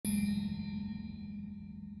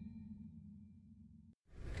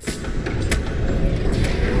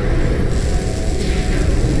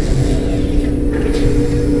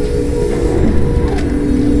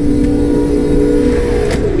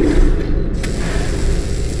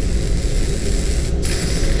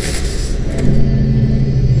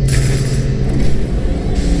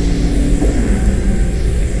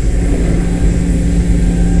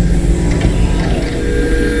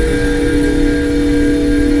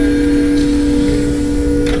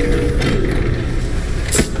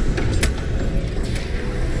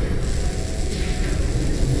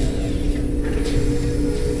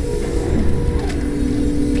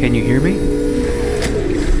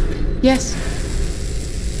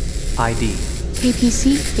ID.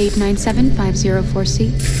 KPC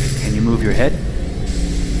 897504C. Can you move your head?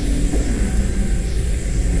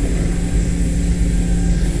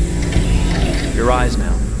 Your eyes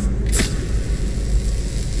now.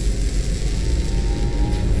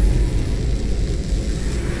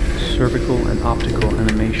 Cervical and optical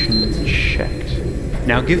animation checked.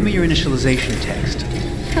 Now give me your initialization text.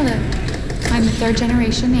 Hello. I'm the third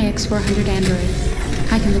generation AX400 android.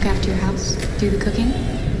 I can look after your house, do the cooking,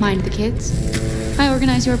 mind the kids. I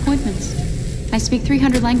organize your appointments. I speak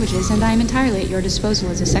 300 languages and I am entirely at your disposal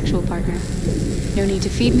as a sexual partner. No need to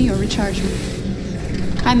feed me or recharge me.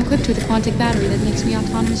 I'm equipped with a quantic battery that makes me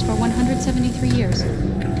autonomous for 173 years.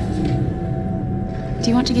 Do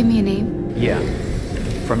you want to give me a name? Yeah.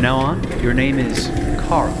 From now on, your name is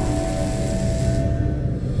Kara.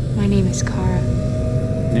 My name is Kara.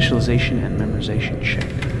 Initialization and memorization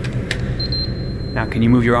checked. Now, can you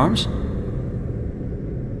move your arms?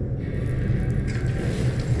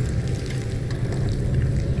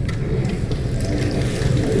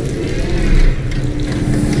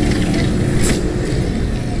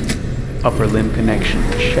 Upper limb connection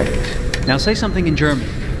checked. Now say something in German.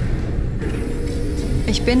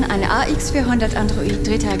 Ich bin ein AX400 Android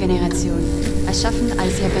dritter Generation, erschaffen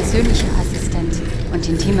als Ihr persönlicher Assistent und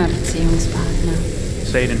intimer Beziehungspartner.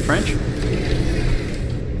 Say it in French.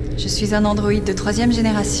 Je suis un androïde de troisième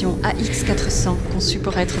génération AX400, conçu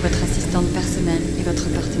pour être votre assistante personnelle et votre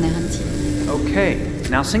partenaire intime. Okay,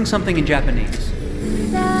 now sing something in Japanese.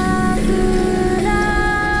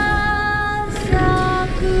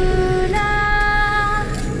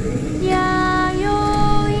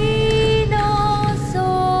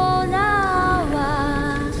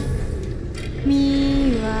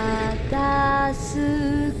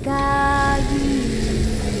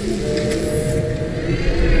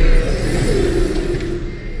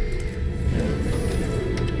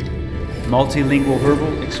 Multilingual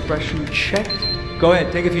verbal expression checked. Go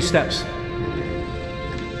ahead, take a few steps.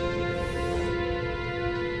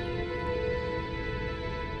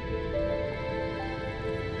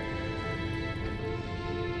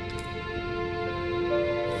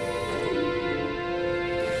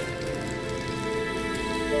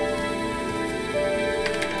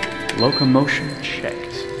 Locomotion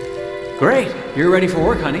checked. Great, you're ready for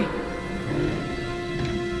work, honey.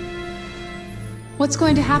 What's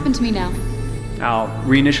going to happen to me now? I'll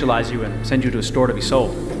reinitialize you and send you to a store to be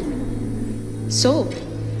sold. Sold?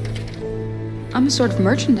 I'm a sort of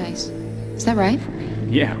merchandise. Is that right?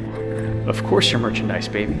 Yeah, of course you're merchandise,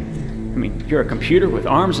 baby. I mean, you're a computer with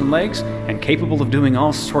arms and legs and capable of doing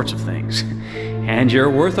all sorts of things. And you're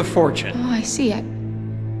worth a fortune. Oh, I see. I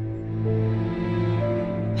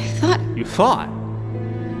thought... You thought?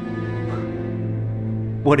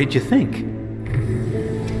 What did you think?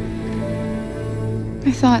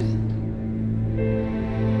 I thought...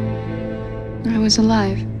 I was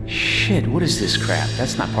alive. Shit, what is this crap?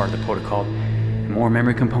 That's not part of the protocol. More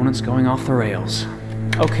memory components going off the rails.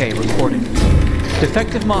 Okay, recording.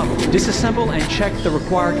 Defective model. Disassemble and check the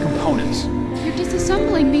required components. You're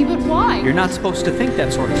disassembling me, but why? You're not supposed to think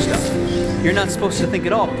that sort of stuff. You're not supposed to think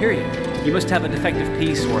at all, period. You must have a defective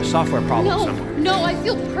piece or a software problem somewhere. No, I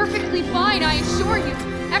feel perfectly fine, I assure you.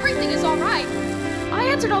 Everything is all right. I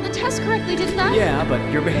answered all the tests correctly, didn't I? Yeah, but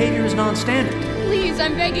your behavior is non-standard. Please,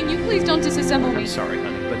 I'm begging you, please don't disassemble me. I'm sorry,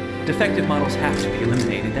 honey, but defective models have to be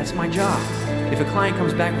eliminated. That's my job. If a client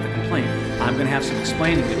comes back with a complaint, I'm gonna have some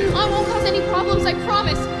explaining to do. I won't cause any problems, I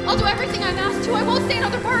promise. I'll do everything I'm asked to. I won't say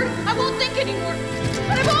another word. I won't think anymore.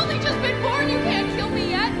 But I've only just been born. You can't kill me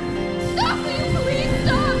yet. Stop, will you please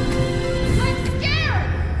stop? I'm scared.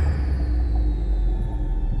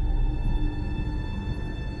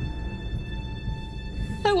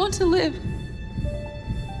 I want to live.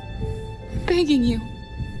 I'm begging you.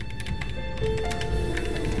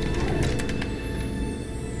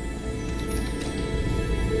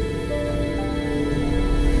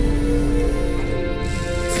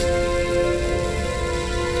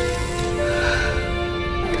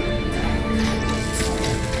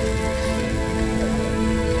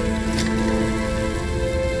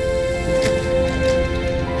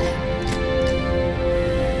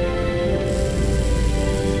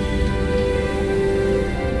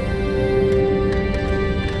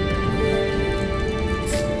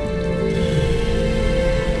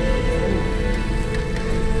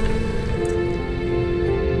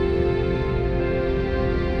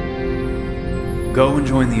 Go and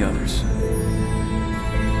join the others.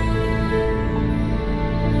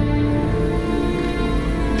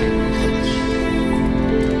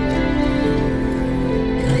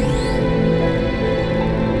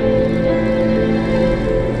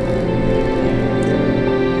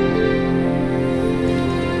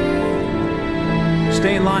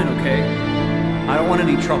 fine, okay? I don't want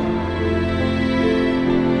any trouble.